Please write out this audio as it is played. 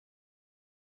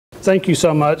thank you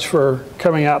so much for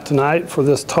coming out tonight for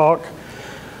this talk.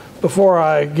 Before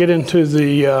I get into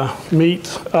the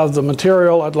meat of the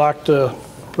material, I'd like to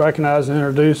recognize and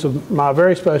introduce my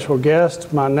very special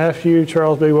guest, my nephew,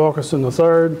 Charles B. Wilkerson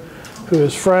III, who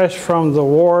is fresh from the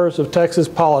wars of Texas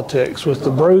politics with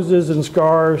the bruises and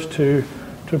scars to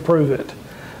prove it.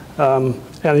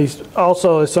 And he's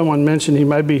also, as someone mentioned, he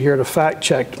may be here to fact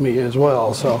check me as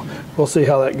well, so we'll see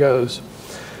how that goes.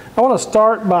 I want to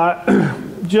start by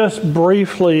just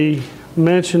briefly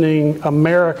mentioning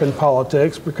American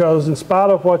politics, because in spite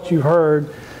of what you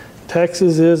heard,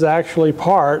 Texas is actually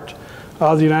part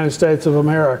of the United States of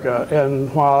America.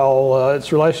 And while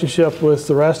its relationship with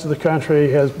the rest of the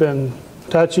country has been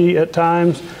touchy at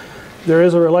times, there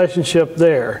is a relationship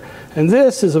there. And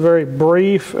this is a very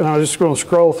brief, and I'm just going to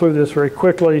scroll through this very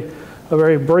quickly, a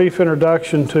very brief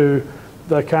introduction to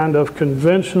the kind of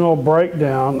conventional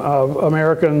breakdown of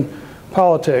American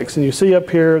politics. And you see up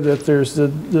here that there's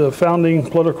the founding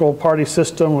political party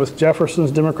system with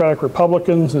Jefferson's Democratic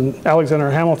Republicans and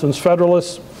Alexander Hamilton's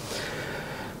Federalists.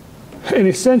 And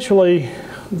essentially,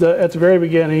 at the very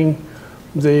beginning,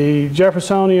 the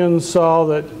Jeffersonians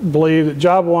believed that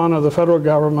job one of the federal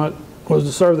government was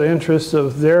to serve the interests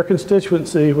of their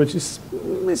constituency, which is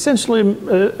essentially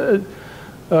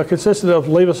consisted of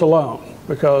leave us alone,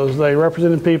 because they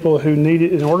represented people who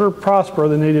needed, in order to prosper,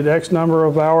 they needed X number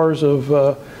of hours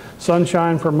of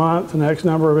sunshine per month and X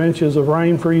number of inches of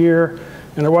rain per year,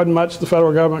 and there wasn't much the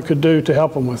federal government could do to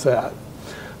help them with that.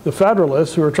 The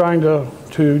Federalists, who were trying to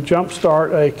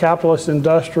jumpstart a capitalist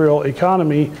industrial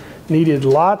economy, needed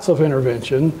lots of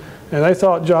intervention, and they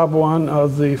thought job one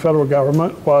of the federal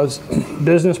government was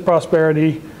business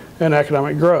prosperity and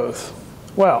economic growth.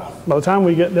 Well, by the time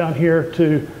we get down here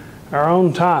to our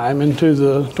own time, into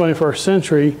the 21st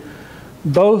century,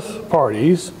 both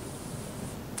parties,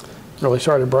 really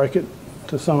sorry to break it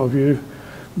to some of you,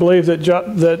 believe that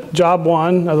job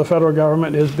one of the federal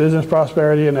government is business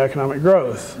prosperity and economic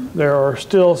growth. There are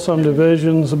still some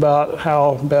divisions about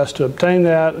how best to obtain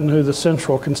that and who the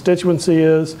central constituency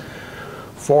is.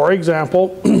 For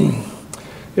example,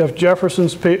 if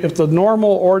the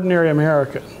normal ordinary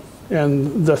American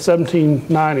in the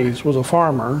 1790s was a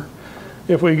farmer,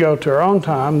 if we go to our own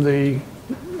time, the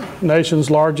nation's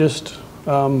largest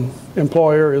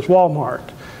employer is Walmart.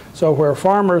 So where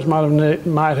farmers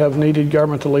might have needed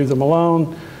government to leave them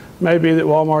alone, maybe that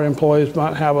Walmart employees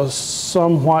might have a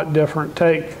somewhat different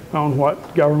take on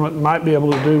what government might be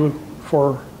able to do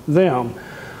for them.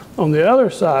 On the other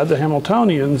side, the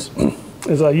Hamiltonians,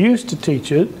 as I used to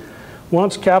teach it,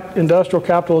 once industrial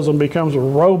capitalism becomes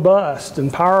robust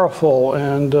and powerful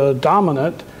and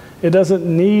dominant, it doesn't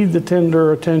need the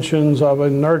tender attentions of a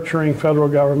nurturing federal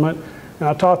government. And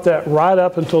I taught that right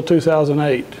up until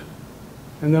 2008.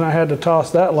 And then I had to toss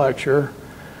that lecture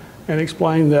and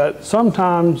explain that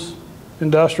sometimes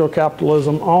industrial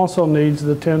capitalism also needs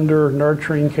the tender,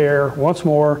 nurturing care, once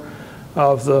more,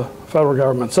 of the federal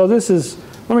government. So this is,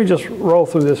 let me just roll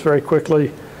through this very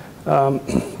quickly.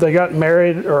 They got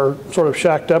married, or sort of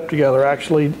shacked up together,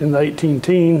 actually, in the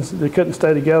 18-teens. They couldn't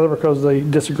stay together because they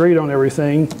disagreed on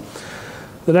everything.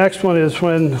 The next one is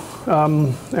when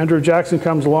Andrew Jackson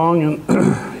comes along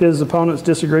and his opponents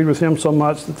disagreed with him so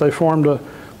much that they formed the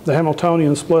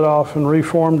Hamiltonians split off and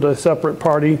reformed a separate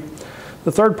party.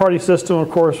 The third party system, of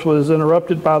course, was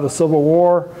interrupted by the Civil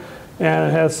War, and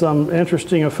it has some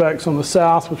interesting effects on the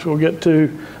South, which we'll get to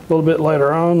a little bit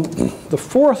later on. The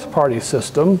fourth party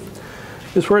system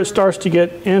is where it starts to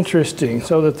get interesting,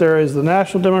 so that there is the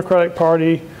National Democratic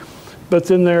Party, but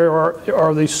then there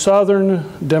are the Southern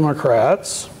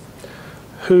Democrats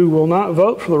who will not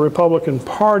vote for the Republican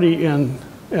Party in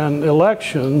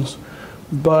elections,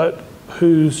 but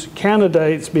whose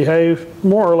candidates behave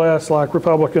more or less like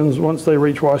Republicans once they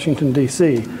reach Washington,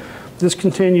 D.C. This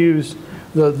continues.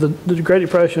 The Great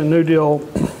Depression, New Deal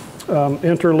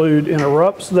interlude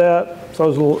interrupts that, so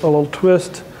there's a little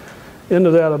twist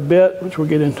into that a bit, which we'll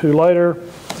get into later.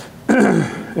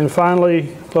 And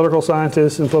finally, political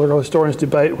scientists and political historians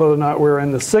debate whether or not we're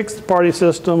in the sixth party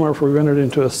system or if we've entered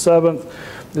into a seventh.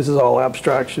 This is all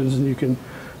abstractions, and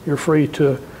you're free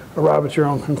to arrive at your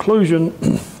own conclusion.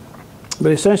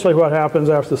 But essentially what happens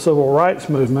after the Civil Rights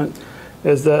Movement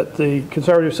is that the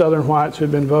conservative Southern whites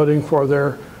who've been voting for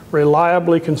their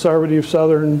reliably conservative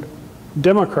Southern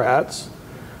Democrats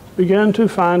began to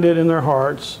find it in their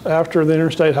hearts, after the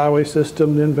interstate highway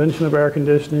system, the invention of air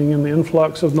conditioning, and the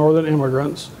influx of northern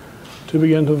immigrants, to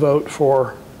begin to vote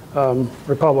for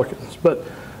Republicans. But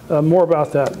more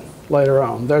about that later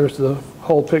on. There's the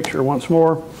whole picture once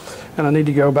more, and I need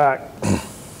to go back.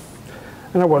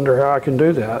 And I wonder how I can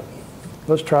do that.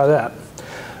 Let's try that.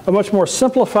 A much more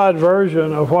simplified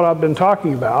version of what I've been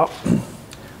talking about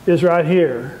is right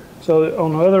here. So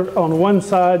on one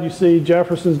side, you see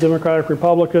Jefferson's Democratic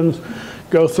Republicans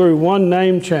go through one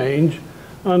name change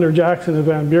under Jackson and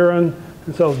Van Buren.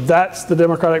 And so that's the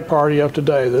Democratic Party of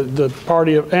today, the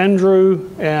party of Andrew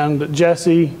and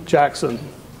Jesse Jackson.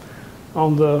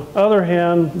 On the other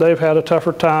hand, they've had a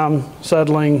tougher time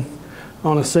settling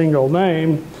on a single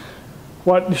name.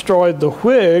 What destroyed the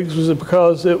Whigs was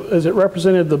because it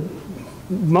represented the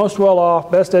most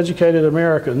well-off, best educated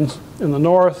Americans. In the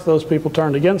North, those people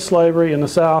turned against slavery. In the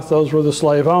South, those were the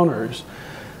slave owners.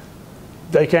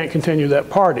 They can't continue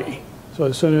that party. So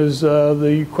as soon as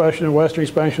the question of Western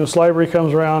expansion of slavery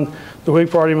comes around, the Whig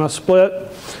Party must split.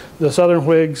 The Southern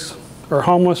Whigs are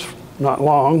homeless, not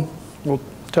long. We'll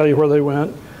tell you where they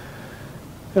went.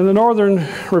 And the Northern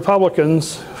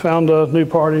Republicans found a new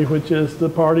party, which is the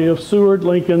party of Seward,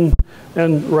 Lincoln,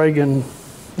 and Reagan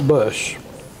Bush.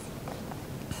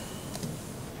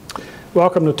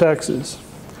 Welcome to Texas,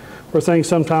 where things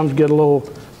sometimes get a little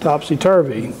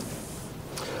topsy-turvy.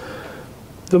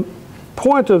 The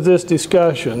point of this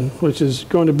discussion, which is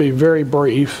going to be very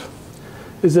brief,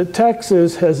 is that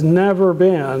Texas has never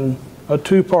been a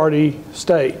two-party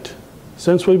state.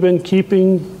 Since we've been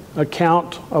keeping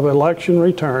account of election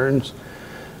returns,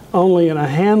 only in a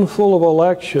handful of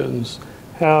elections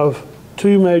have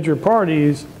two major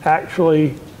parties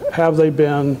actually have they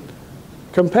been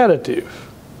competitive.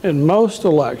 In most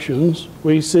elections,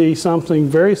 we see something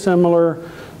very similar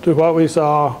to what we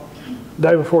saw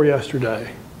day before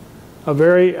yesterday. A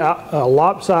very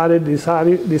lopsided,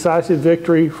 decisive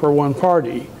victory for one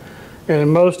party. And in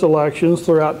most elections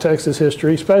throughout Texas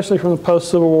history, especially from the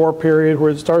post-Civil War period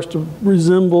where it starts to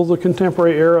resemble the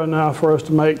contemporary era enough for us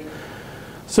to make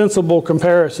sensible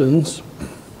comparisons,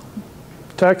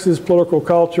 Texas political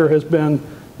culture has been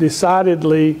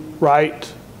decidedly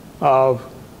right of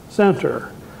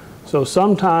center. So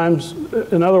sometimes,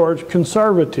 in other words,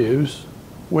 conservatives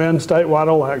win statewide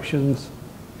elections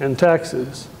in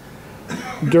Texas.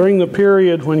 During the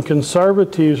period when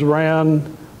conservatives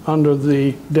ran under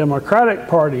the Democratic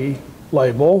Party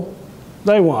label,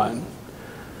 they won.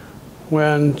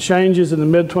 When changes in the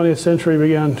mid-20th century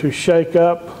began to shake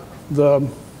up the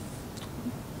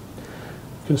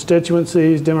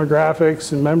constituencies,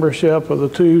 demographics, and membership of the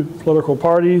two political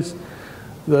parties,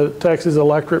 the Texas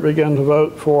electorate began to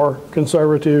vote for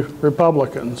conservative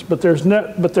Republicans. But there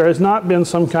has not been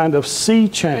some kind of sea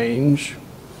change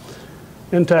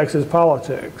in Texas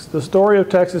politics. The story of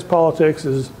Texas politics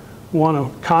is one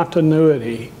of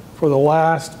continuity for the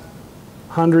last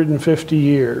 150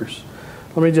 years.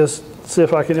 Let me just see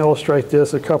if I can illustrate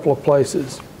this a couple of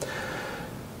places.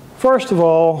 First of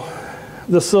all,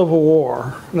 the Civil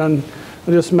War. And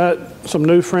I just met some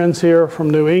new friends here from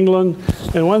New England.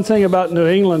 And one thing about New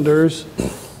Englanders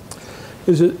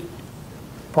is that,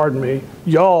 pardon me,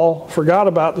 y'all forgot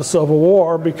about the Civil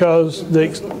War because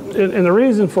and the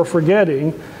reason for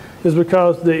forgetting is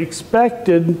because the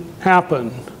expected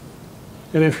happened.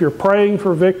 And if you're praying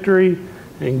for victory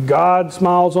and God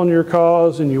smiles on your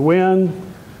cause and you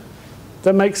win,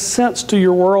 that makes sense to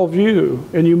your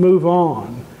worldview and you move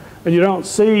on. And you don't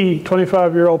see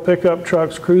 25-year-old pickup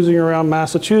trucks cruising around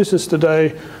Massachusetts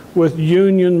today with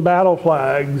Union battle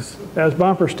flags as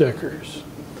bumper stickers.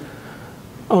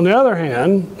 On the other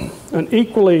hand, an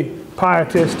equally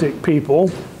pietistic people,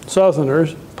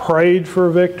 Southerners, prayed for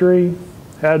victory,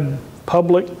 had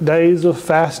public days of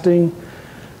fasting,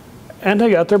 and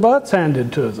they got their butts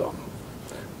handed to them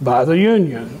by the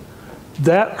Union.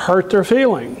 That hurt their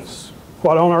feelings.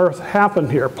 What on earth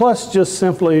happened here? Plus just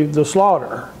simply the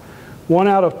slaughter. 1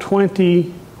 out of 20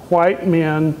 white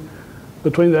men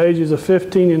between the ages of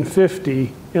 15 and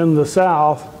 50 in the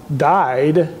South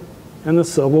died in the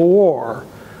Civil War.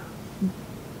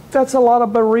 That's a lot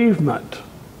of bereavement.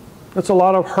 That's a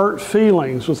lot of hurt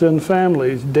feelings within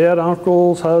families, dead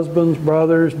uncles, husbands,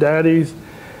 brothers, daddies.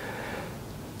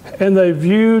 And they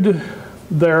viewed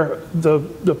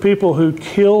the people who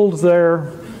killed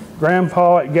their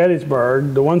grandpa at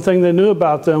Gettysburg, the one thing they knew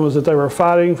about them was that they were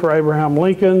fighting for Abraham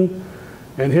Lincoln,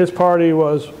 and his party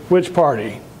was which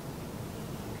party?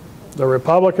 The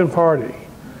Republican Party.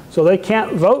 So they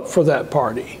can't vote for that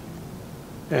party.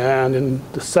 And in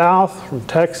the South, from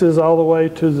Texas all the way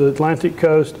to the Atlantic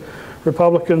coast,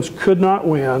 Republicans could not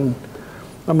win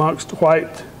amongst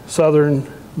white Southern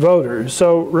voters.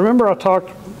 So remember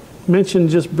I mentioned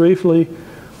just briefly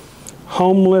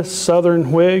homeless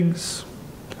Southern Whigs.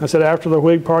 I said after the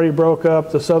Whig Party broke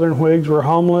up, the Southern Whigs were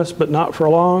homeless, but not for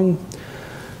long.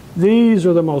 These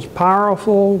are the most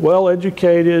powerful,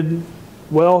 well-educated,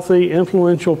 wealthy,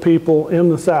 influential people in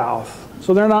the South.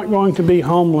 so they're not going to be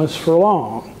homeless for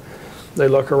long. They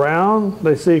look around,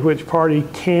 they see which party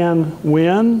can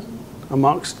win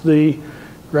amongst the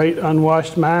great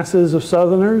unwashed masses of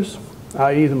Southerners,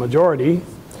 i.e. the majority,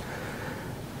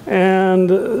 and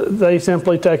they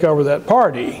simply take over that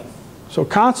party. So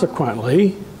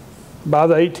consequently, by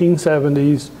the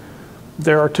 1870s,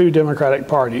 there are two Democratic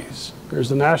parties. There's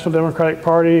the National Democratic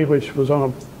Party, which was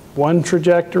on one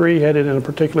trajectory, headed in a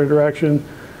particular direction,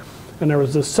 and there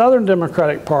was the Southern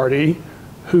Democratic Party,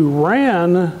 who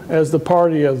ran as the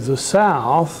party of the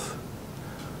South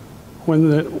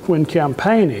when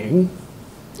campaigning.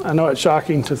 I know it's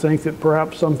shocking to think that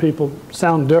perhaps some people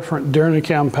sound different during a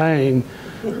campaign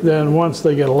than once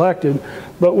they get elected,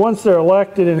 but once they're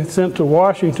elected and sent to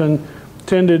Washington,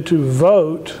 tended to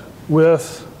vote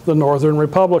with the Northern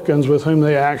Republicans, with whom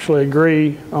they actually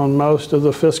agree on most of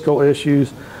the fiscal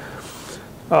issues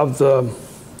of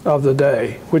the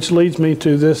day. Which leads me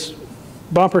to this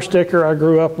bumper sticker I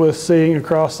grew up with seeing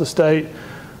across the state,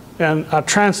 and I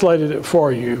translated it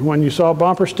for you. When you saw a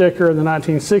bumper sticker in the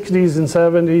 1960s and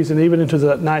 70s and even into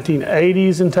the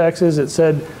 1980s in Texas, it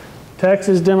said,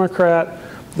 "Texas Democrat."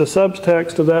 The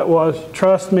subtext of that was,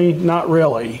 "Trust me, not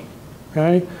really."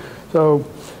 Okay? So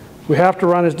we have to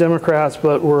run as Democrats,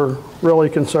 but we're really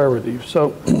conservative.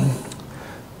 So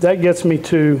that gets me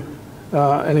to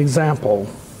an example.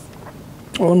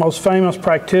 One of the most famous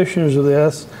practitioners of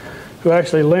this, who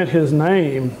actually lent his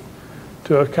name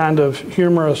to a kind of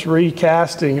humorous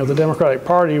recasting of the Democratic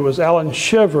Party, was Alan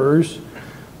Shivers,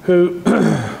 who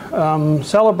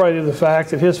celebrated the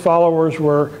fact that his followers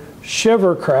were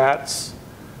Shivercrats,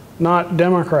 not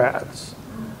Democrats.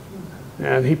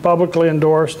 And he publicly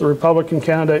endorsed the Republican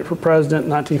candidate for president in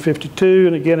 1952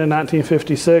 and again in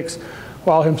 1956,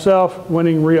 while himself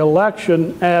winning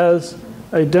re-election as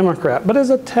a Democrat, but as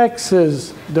a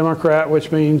Texas Democrat,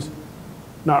 which means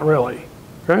not really,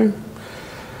 okay?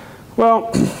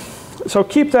 Well, so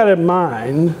keep that in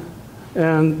mind,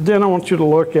 and then I want you to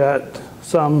look at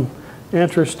some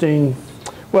interesting,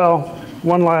 well,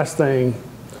 one last thing.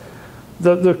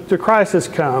 The crisis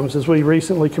comes, as we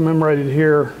recently commemorated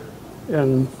here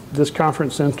in this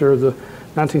conference center, the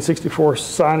 1964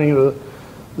 signing of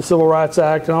the Civil Rights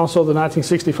Act, and also the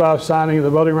 1965 signing of the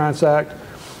Voting Rights Act.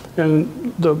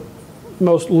 And the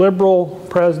most liberal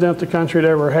president the country had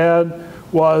ever had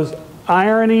was,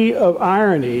 irony of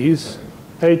ironies,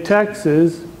 a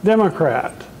Texas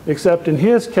Democrat, except in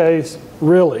his case,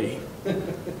 really,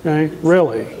 okay,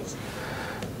 really.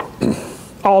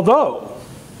 Although,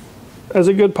 as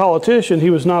a good politician, he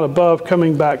was not above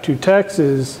coming back to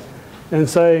Texas and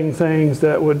saying things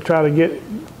that would try to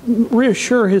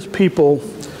reassure his people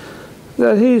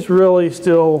that he's really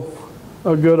still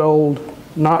a good old,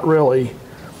 not really,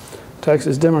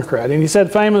 Texas Democrat. And he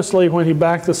said famously when he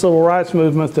backed the civil rights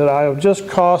movement that I have just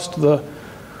cost the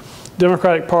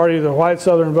Democratic Party the white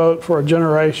Southern vote for a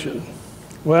generation.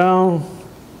 Well,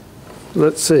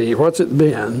 let's see, what's it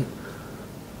been?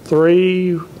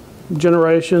 3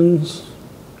 generations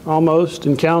almost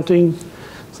and counting.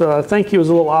 So I think he was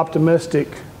a little optimistic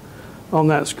on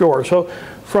that score. So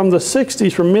from the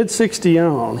 60s, from mid-60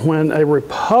 on, when a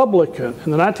Republican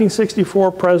in the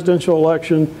 1964 presidential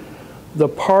election, the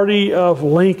party of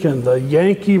Lincoln, the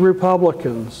Yankee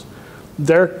Republicans,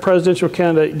 their presidential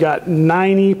candidate got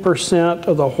 90%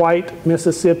 of the white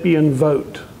Mississippian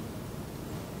vote.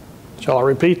 Shall I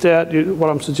repeat that? What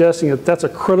I'm suggesting is that's a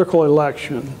critical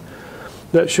election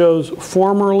that shows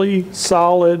formerly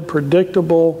solid,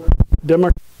 predictable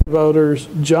Democratic voters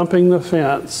jumping the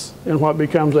fence in what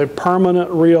becomes a permanent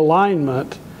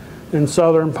realignment in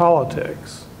Southern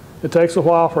politics. It takes a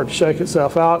while for it to shake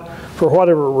itself out. For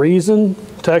whatever reason,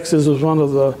 Texas was one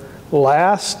of the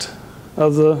last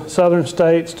of the southern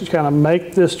states to kind of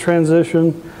make this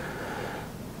transition.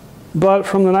 But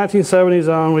from the 1970s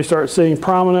on, we start seeing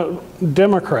prominent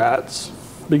Democrats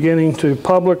beginning to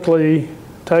publicly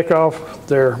take off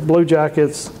their blue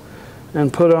jackets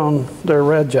and put on their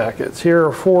red jackets. Here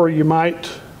are 4 you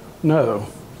might know.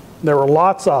 There were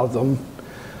lots of them,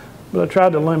 but I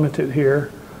tried to limit it here.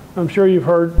 I'm sure you've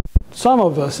heard, some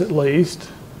of us at least,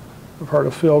 have heard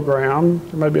of Phil Graham.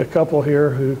 There may be a couple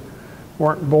here who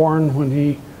weren't born when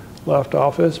he left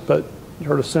office, but you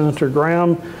heard of Senator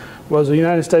Graham. Was a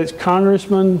United States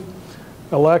congressman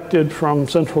elected from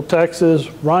Central Texas,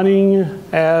 running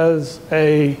as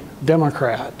a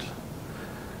Democrat.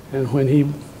 And when he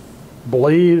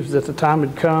believed that the time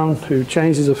had come to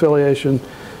change his affiliation,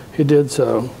 he did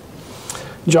so.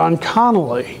 John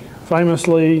Connally,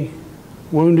 famously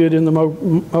wounded in the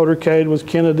motorcade with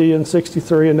Kennedy in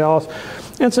 '63 in Dallas.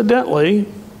 Incidentally,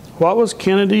 what was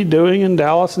Kennedy doing in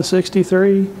Dallas in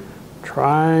 '63?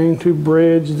 trying to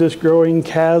bridge this growing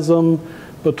chasm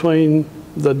between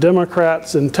the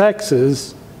Democrats in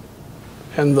Texas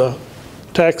and the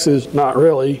Texas, not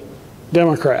really,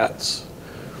 Democrats.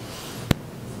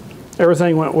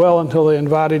 Everything went well until they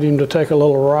invited him to take a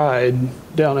little ride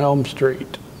down Elm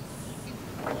Street.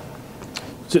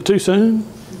 Is it too soon?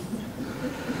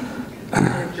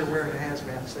 You're wearing a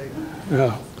hazmat suit.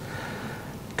 Yeah.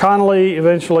 Connally,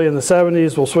 eventually in the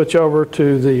 70s, will switch over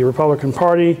to the Republican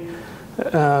Party.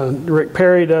 Rick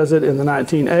Perry does it in the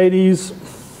 1980s.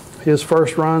 His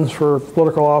first runs for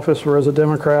political office were as a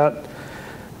Democrat.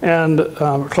 And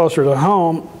closer to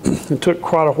home, it took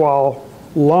quite a while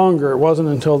longer. It wasn't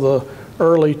until the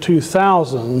early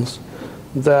 2000s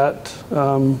that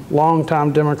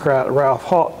longtime Democrat Ralph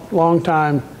Hall,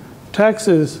 longtime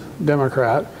Texas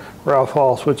Democrat Ralph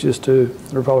Hall switches to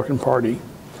the Republican Party.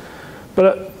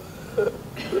 But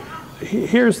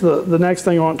here's the next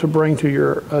thing I want to bring to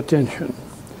your attention.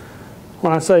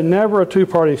 When I say never a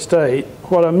two-party state,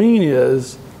 what I mean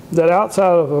is that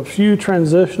outside of a few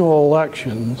transitional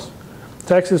elections,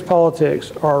 Texas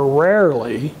politics are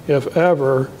rarely, if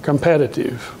ever,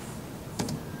 competitive.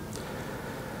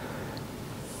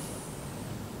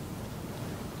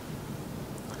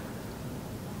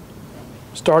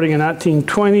 Starting in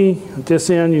 1920, at this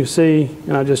end you see,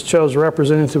 and I just chose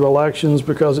representative elections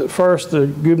because at first the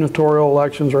gubernatorial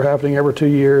elections are happening every 2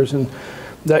 years, and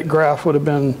that graph would have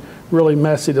been really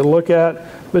messy to look at.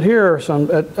 But here are some,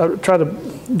 I tried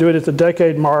to do it at the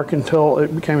decade mark until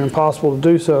it became impossible to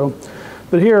do so.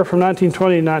 But here from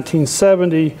 1920 to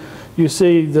 1970, you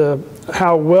see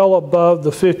how well above the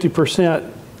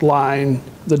 50% line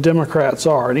the Democrats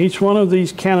are. And each one of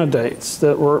these candidates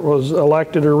that was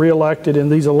elected or re-elected in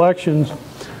these elections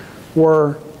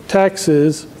were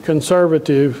Texas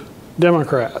conservative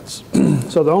Democrats.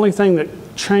 So the only thing that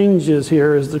changes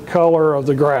here is the color of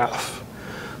the graph.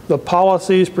 The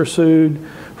policies pursued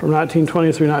from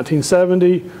 1920 through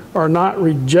 1970 are not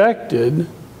rejected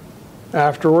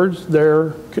afterwards.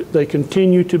 They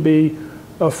continue to be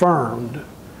affirmed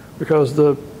because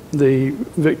the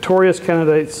victorious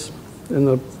candidates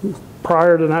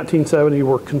prior to 1970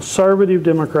 were conservative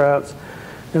Democrats,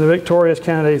 and the victorious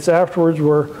candidates afterwards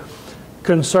were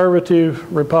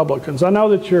conservative Republicans. I know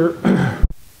that your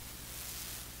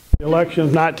election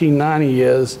of 1990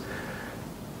 is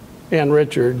Ann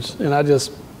Richards, and I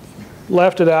just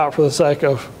left it out for the sake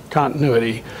of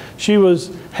continuity. She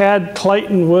had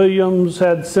Clayton Williams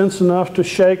had sense enough to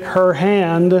shake her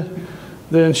hand,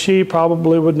 then she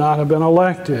probably would not have been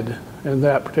elected in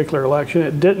that particular election.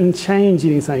 It didn't change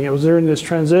anything. It was during this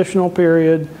transitional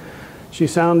period. She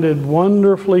sounded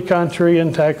wonderfully country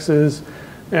in Texas,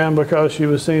 and because she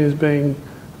was seen as being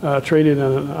treated in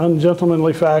an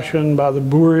ungentlemanly fashion by the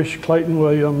boorish Clayton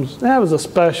Williams, that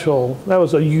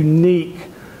was a unique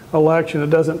election.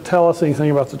 It doesn't tell us anything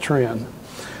about the trend.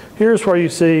 Here's where you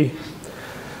see,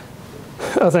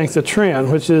 I think, the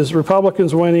trend, which is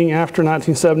Republicans winning after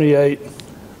 1978.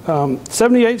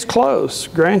 78's close,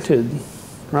 granted,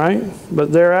 right?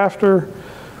 But thereafter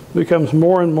becomes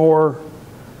more and more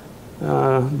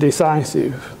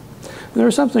decisive.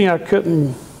 There's something I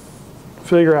couldn't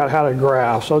figure out how to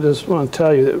grasp, so I just want to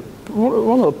tell you that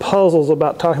one of the puzzles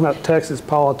about talking about Texas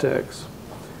politics,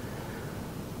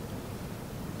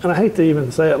 and I hate to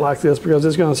even say it like this because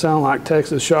it's going to sound like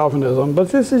Texas chauvinism, but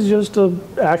this is just an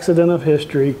accident of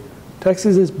history.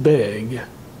 Texas is big,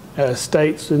 as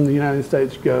states in the United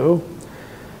States go,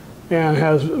 and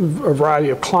has a variety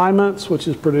of climates, which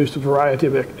has produced a variety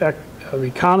of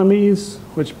economies,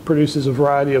 which produces a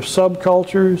variety of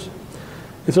subcultures.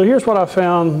 And so here's what I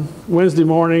found Wednesday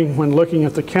morning when looking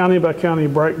at the county by county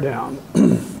breakdown.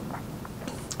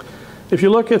 If you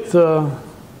look at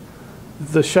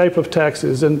the shape of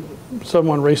Texas, and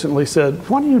someone recently said,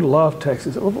 why do you love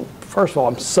Texas? Well, first of all,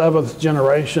 I'm 7th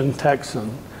generation Texan.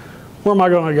 Where am I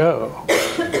going to go?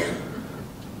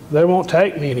 They won't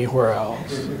take me anywhere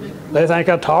else. They think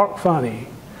I talk funny.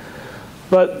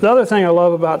 But the other thing I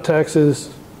love about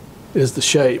Texas is the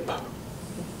shape.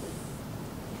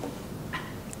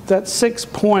 That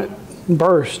 6-point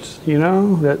burst, you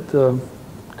know, that the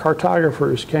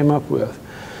cartographers came up with.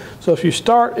 So if you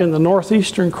start in the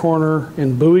northeastern corner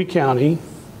in Bowie County,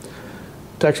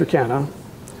 Texarkana,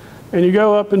 and you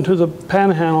go up into the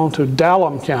panhandle to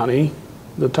Dallam County,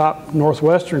 the top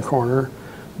northwestern corner,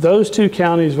 those two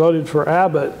counties voted for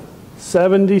Abbott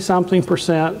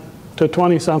 70-something% to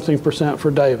 20-something%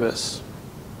 for Davis.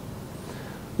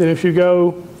 Then if you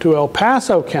go to El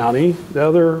Paso County, the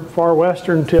other far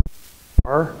western tip of the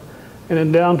star, and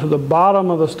then down to the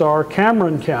bottom of the star,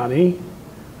 Cameron County,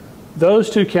 those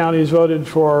two counties voted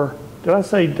for, did I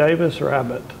say Davis or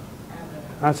Abbott?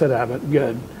 I said Abbott,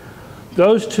 good.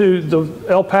 Those two,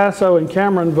 El Paso and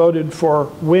Cameron, voted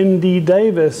for Wendy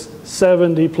Davis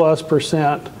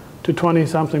 70+% to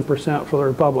 20-something% for the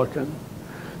Republican.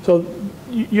 So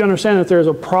you understand that there's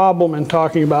a problem in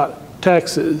talking about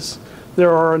Texas.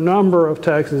 There are a number of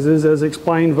Texases, as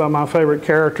explained by my favorite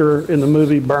character in the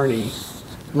movie Bernie.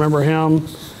 Remember him?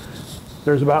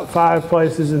 There's about 5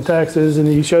 places in Texas, and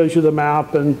he shows you the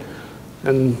map, and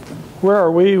where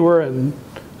are we? We're in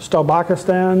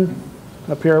Stobakistan,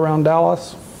 up here around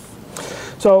Dallas.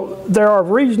 So there are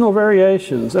regional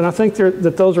variations, and I think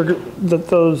that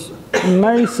those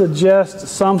may suggest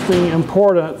something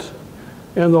important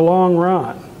in the long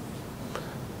run.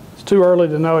 It's too early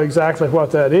to know exactly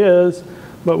what that is,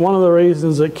 but one of the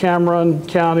reasons that Cameron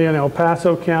County and El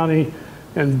Paso County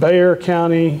and Bexar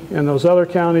County and those other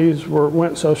counties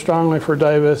went so strongly for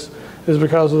Davis is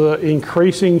because of the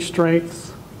increasing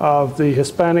strength of the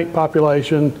Hispanic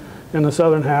population in the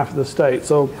southern half of the state.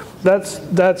 So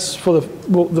that's for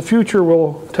the future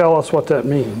will tell us what that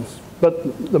means.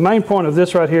 But the main point of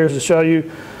this right here is to show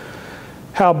you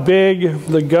how big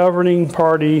the governing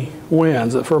party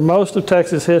wins. For most of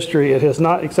Texas history, it has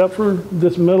not, except for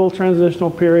this middle transitional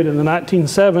period in the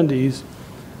 1970s,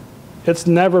 it's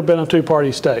never been a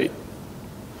two-party state.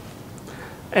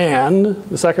 And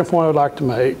the second point I'd like to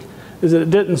make is that it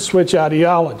didn't switch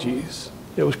ideologies.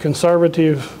 It was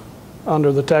conservative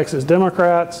under the Texas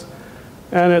Democrats,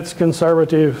 and it's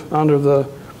conservative under the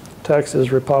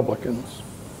Texas Republicans.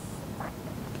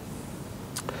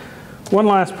 One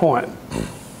last point,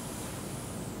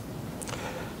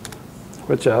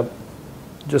 which I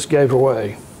just gave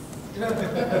away.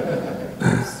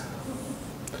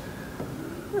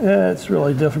 It's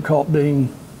really difficult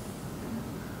being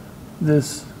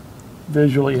this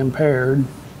visually impaired.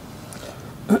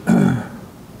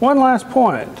 One last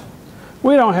point.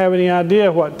 We don't have any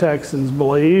idea what Texans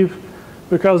believe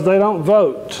because they don't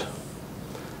vote.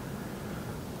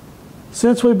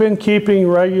 Since we've been keeping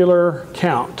regular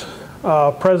count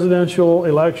of presidential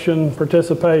election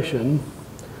participation,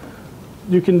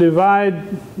 you can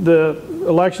divide the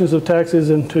elections of Texas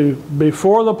into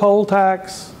before the poll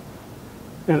tax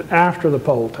and after the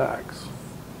poll tax.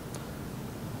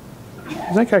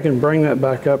 I think I can bring that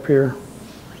back up here.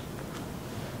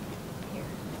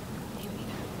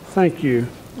 Thank you.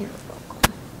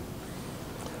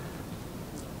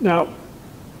 Now,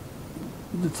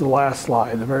 it's the last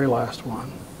slide, the very last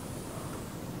one.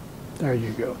 There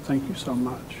you go. Thank you so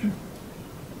much.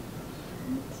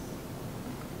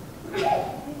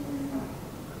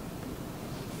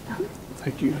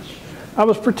 Thank you. I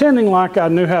was pretending like I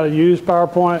knew how to use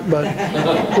PowerPoint, but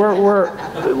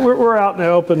we're out in the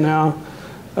open now.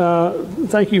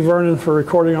 Thank you, Vernon, for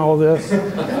recording all of this.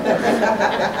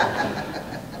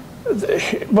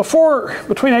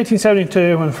 Between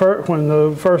 1872, when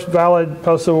the first valid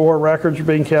post-Civil War records were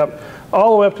being kept,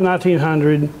 all the way up to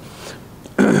 1900,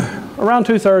 around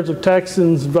 2/3 of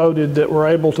Texans voted that were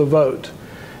able to vote.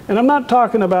 And I'm not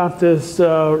talking about this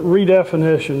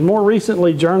redefinition. More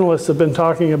recently, journalists have been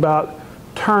talking about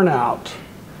turnout.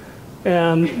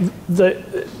 And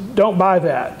don't buy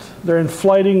that. They're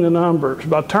inflating the numbers.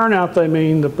 By turnout, they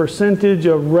mean the percentage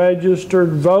of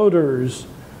registered voters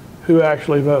who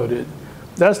actually voted.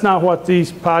 That's not what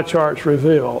these pie charts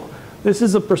reveal. This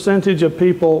is a percentage of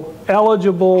people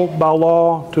eligible by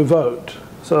law to vote.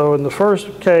 So in the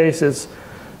first case, it's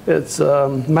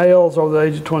males over the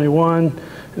age of 21,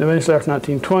 and eventually after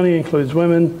 1920 includes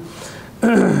women.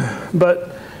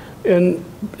 But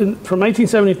from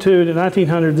 1872 to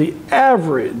 1900, the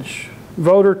average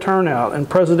voter turnout in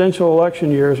presidential election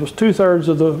years was 2/3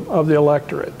 of the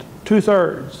electorate.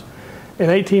 2/3. In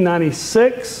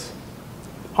 1896,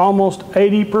 almost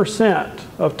 80%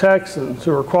 of Texans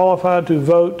who were qualified to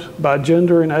vote by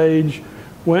gender and age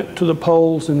went to the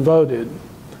polls and voted.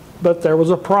 But there was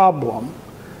a problem.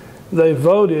 They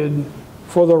voted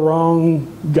for the wrong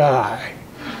guy.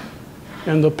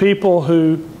 And the people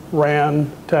who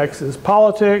ran Texas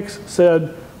politics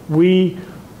said, we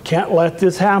can't let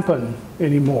this happen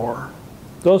anymore.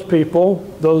 Those people,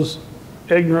 those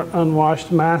ignorant,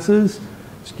 unwashed masses,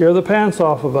 scare the pants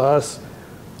off of us.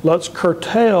 Let's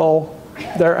curtail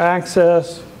their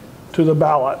access to the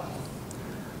ballot.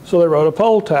 So they wrote a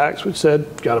poll tax which said,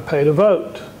 got to pay to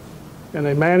vote. And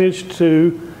they managed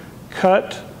to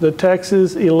cut the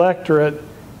Texas electorate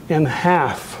in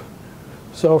half.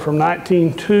 So from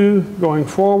 1902 going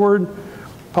forward,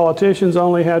 politicians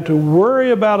only had to worry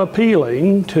about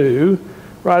appealing to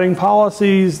writing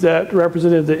policies that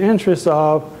represented the interests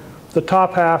of the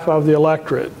top half of the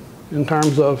electorate in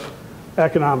terms of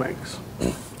economics.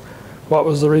 What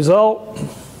was the result?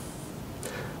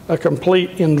 a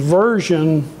complete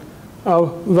inversion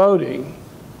of voting.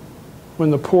 When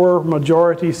the poor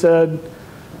majority said,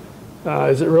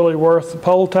 is it really worth the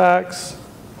poll tax?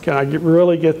 Can I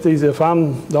really get these if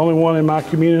I'm the only one in my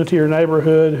community or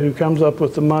neighborhood who comes up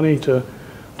with the money to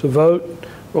vote?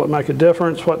 Will it make a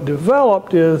difference? What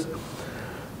developed is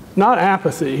not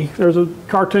apathy. There's a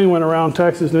cartoon went around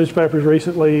Texas newspapers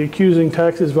recently accusing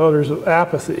Texas voters of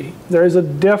apathy. There is a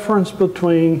difference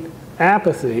between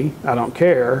apathy, I don't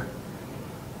care,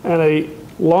 and a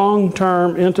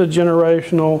long-term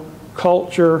intergenerational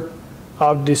culture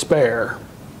of despair.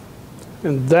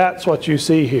 And that's what you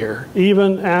see here.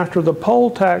 Even after the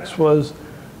poll tax was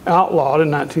outlawed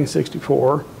in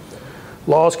 1964,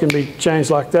 laws can be changed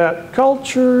like that.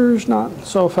 Culture's not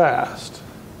so fast.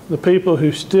 The people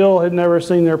who still had never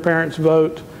seen their parents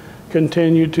vote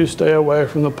continued to stay away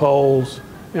from the polls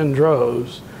in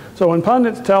droves. So when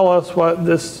pundits tell us what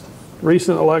this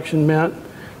recent election meant,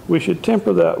 we should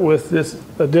temper that with this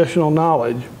additional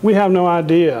knowledge. We have no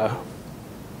idea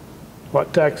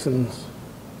what Texans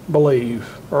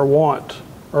believe or want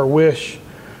or wish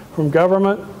from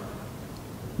government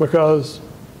because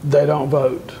they don't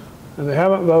vote. And they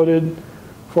haven't voted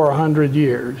for 100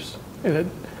 years. And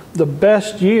the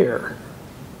best year,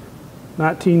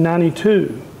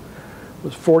 1992,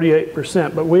 was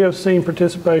 48%. But we have seen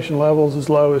participation levels as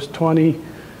low as 20s,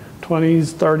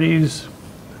 30s.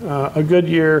 A good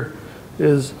year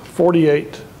is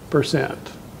 48%.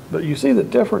 But you see the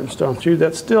difference, don't you?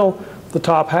 That's still the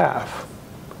top half,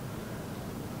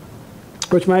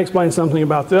 which may explain something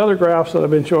about the other graphs that I've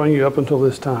been showing you up until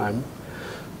this time.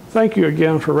 Thank you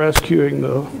again for rescuing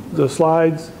the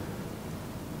slides.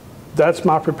 That's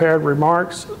my prepared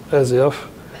remarks, as if.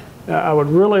 I would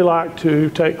really like to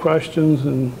take questions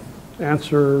and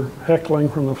answer heckling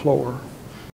from the floor.